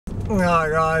Yeah,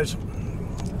 guys,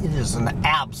 it is an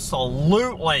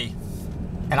absolutely,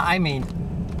 and I mean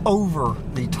over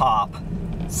the top,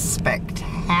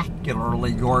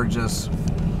 spectacularly gorgeous.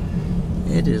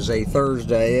 It is a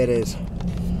Thursday. It is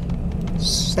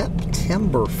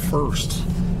September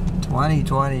 1st,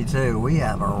 2022. We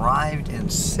have arrived in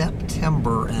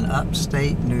September in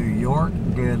upstate New York.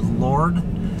 Good Lord,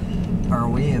 are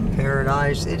we in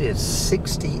paradise? It is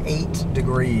 68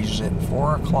 degrees at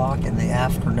 4 o'clock in the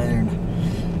afternoon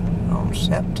on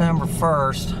September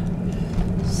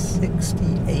 1st.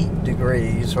 68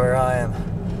 degrees where I am.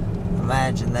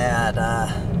 Imagine that,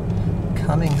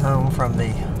 coming home from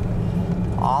the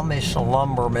Amish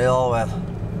lumber mill with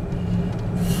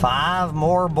 5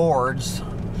 more boards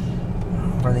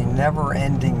for the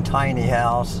never-ending tiny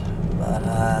house. But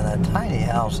the tiny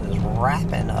house is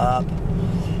wrapping up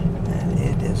and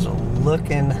it is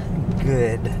looking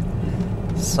good.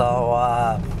 So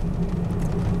I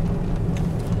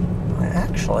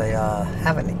actually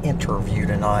have an interview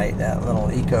tonight. That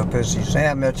little eco-pussy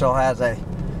Sam Mitchell has a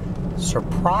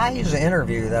surprise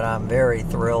interview that I'm very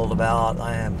thrilled about.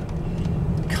 I am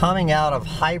coming out of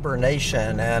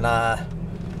hibernation and I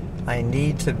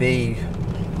need to be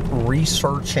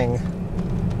researching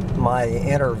my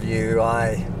interview.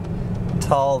 I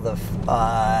told the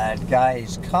guy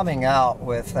he's coming out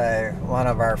with one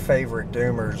of our favorite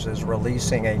doomers is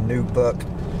releasing a new book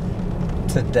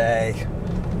today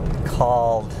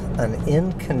called An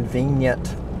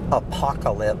Inconvenient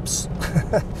Apocalypse.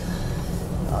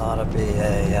 Ought to be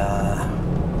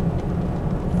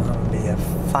a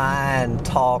fine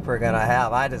talk we're gonna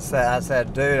have. I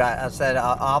said, dude, I said,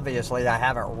 obviously I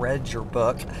haven't read your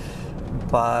book,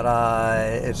 but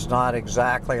it's not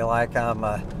exactly like I'm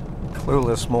a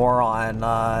clueless moron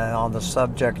on the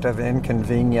subject of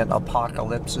inconvenient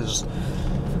apocalypses.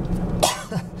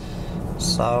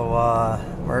 So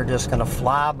we're just gonna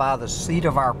fly by the seat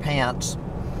of our pants.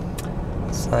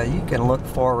 So you can look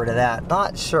forward to that.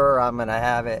 Not sure I'm gonna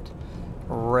have it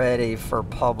ready for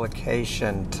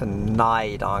publication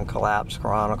tonight on Collapse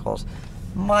Chronicles.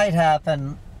 Might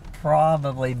happen,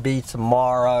 probably be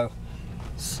tomorrow.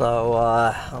 So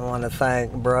I want to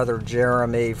thank Brother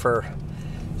Jeremy for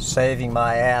saving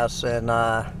my ass and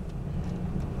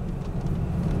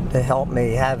to help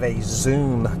me have a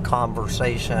Zoom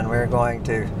conversation. We're going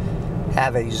to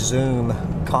have a Zoom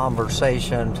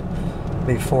conversation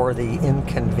before the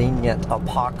inconvenient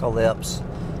apocalypse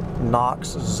knocks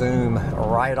Zoom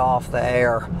right off the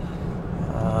air.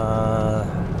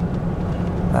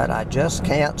 But I just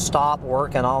can't stop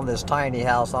working on this tiny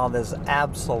house on this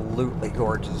absolutely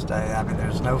gorgeous day. I mean,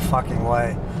 there's no fucking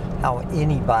way how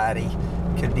anybody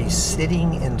could be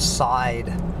sitting inside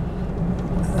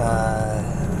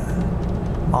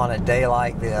on a day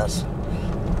like this.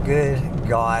 Good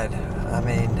God. I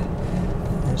mean,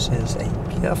 this is a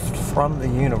gift from the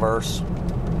universe.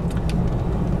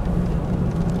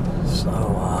 So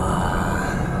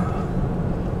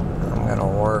I'm gonna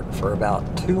work for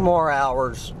about 2 more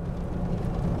hours,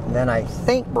 and then I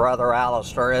think Brother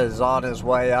Alistair is on his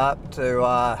way up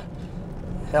to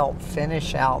help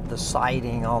finish out the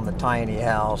siding on the tiny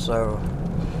house. So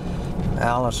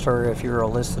Alistair, if you're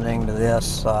listening to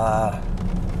this,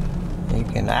 you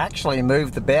can actually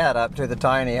move the bed up to the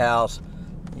tiny house.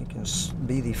 You can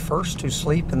be the first to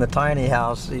sleep in the tiny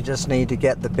house. You just need to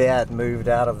get the bed moved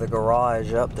out of the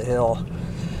garage up the hill.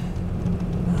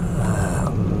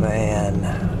 Man,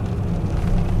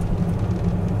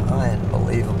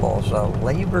 unbelievable. So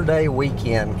Labor Day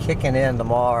weekend kicking in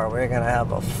tomorrow. We're gonna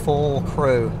have a full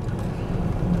crew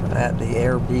at the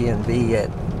Airbnb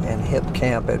in Hip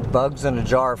Camp at Bugs in a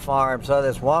Jar Farm. So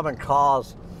this woman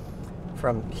calls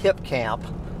from Hip Camp.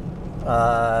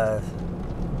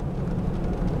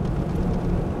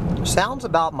 Sounds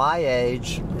about my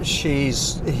age.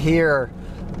 She's here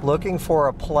looking for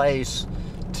a place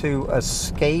to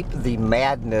escape the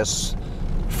madness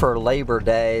for Labor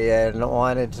Day and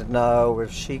wanted to know if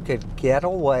she could get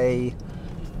away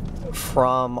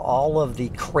from all of the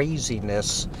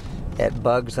craziness at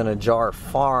Bugs in a Jar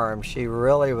Farm. She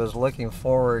really was looking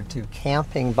forward to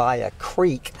camping by a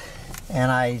creek. And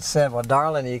I said, well,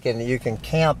 darling, you can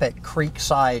camp at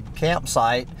Creekside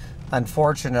Campsite.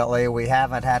 Unfortunately, we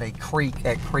haven't had a creek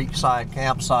at Creekside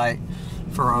Campsite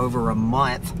for over a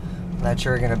month. That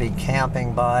you're going to be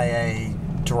camping by a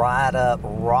dried up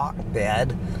rock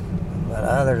bed. But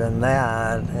other than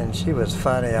that, and she was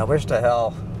funny. I wish to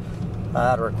hell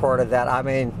I'd recorded that. I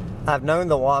mean, I've known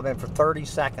the woman for 30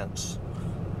 seconds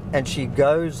and she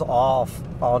goes off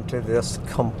onto this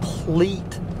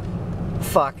complete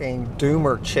fucking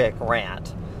doomer chick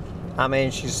rant. I mean,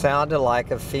 she sounded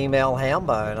like a female ham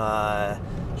bone.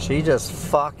 she just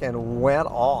fucking went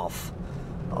off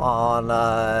on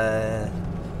the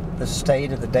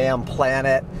state of the damn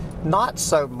planet. Not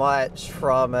so much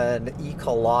from an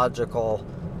ecological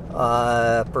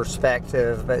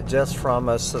perspective, but just from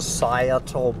a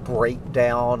societal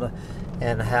breakdown,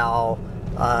 and how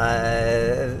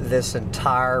this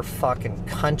entire fucking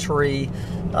country,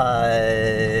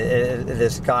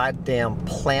 this goddamn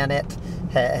planet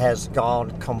has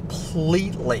gone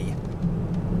completely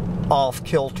off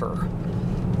kilter.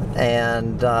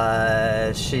 And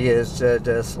she is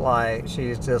just like,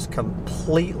 she's just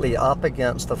completely up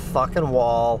against the fucking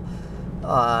wall.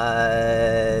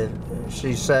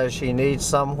 She says she needs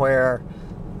somewhere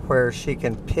where she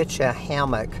can pitch a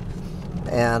hammock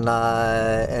and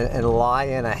lie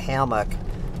in a hammock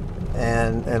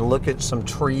and look at some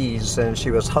trees, and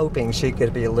she was hoping she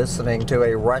could be listening to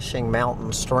a rushing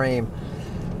mountain stream.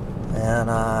 And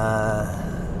I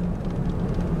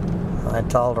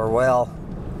told her, well,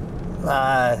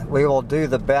 we will do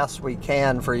the best we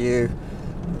can for you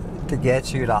to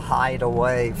get you to hide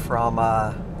away from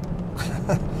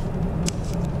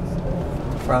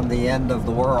from the end of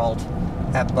the world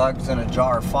at Bugs in a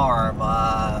Jar Farm.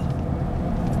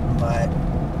 But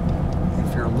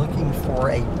if you're looking for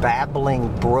a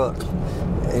babbling brook,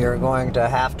 you're going to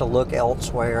have to look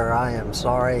elsewhere. I am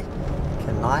sorry,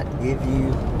 cannot give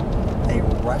you a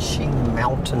rushing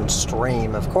mountain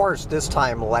stream. Of course, this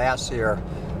time last year,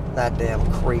 that damn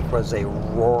creek was a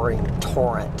roaring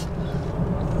torrent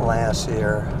last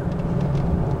year.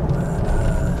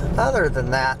 But, other than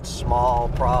that small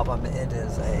problem, it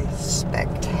is a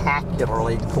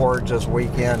spectacularly gorgeous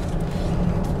weekend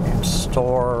in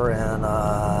store, and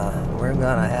we're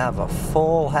gonna have a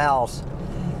full house.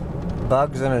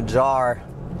 Bugs in a Jar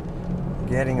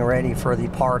getting ready for the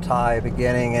party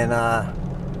beginning in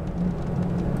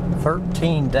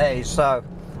 13 days. So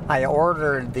I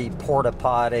ordered the porta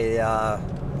potty.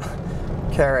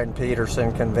 Karen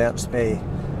Peterson convinced me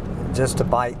just to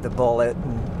bite the bullet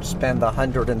and spend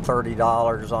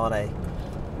 $130 on a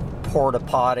porta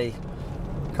potty,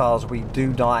 because we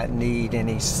do not need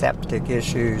any septic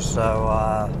issues.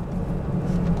 So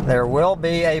there will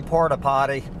be a porta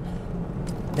potty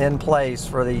in place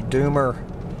for the Doomer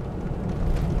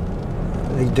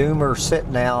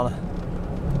sit down.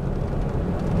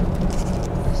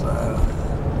 So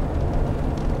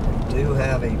we do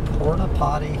have a porta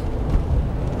potty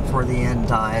for the end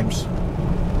times.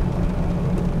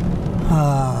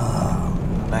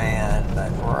 Oh man,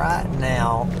 but right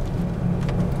now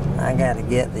I gotta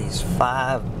get these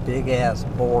 5 big ass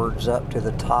boards up to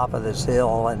the top of this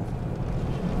hill, and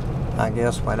I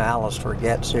guess when Alistair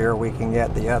gets here we can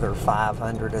get the other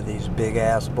 500 of these big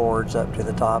ass boards up to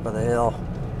the top of the hill.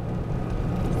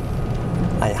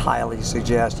 I highly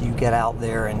suggest you get out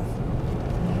there and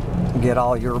get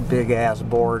all your big ass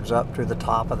boards up to the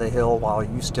top of the hill while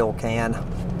you still can.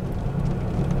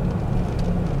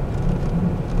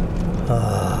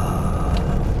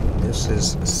 This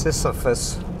is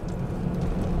Sisyphus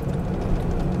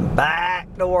back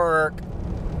to work.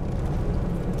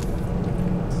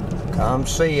 Come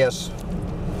see us.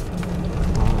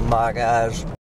 Bye guys.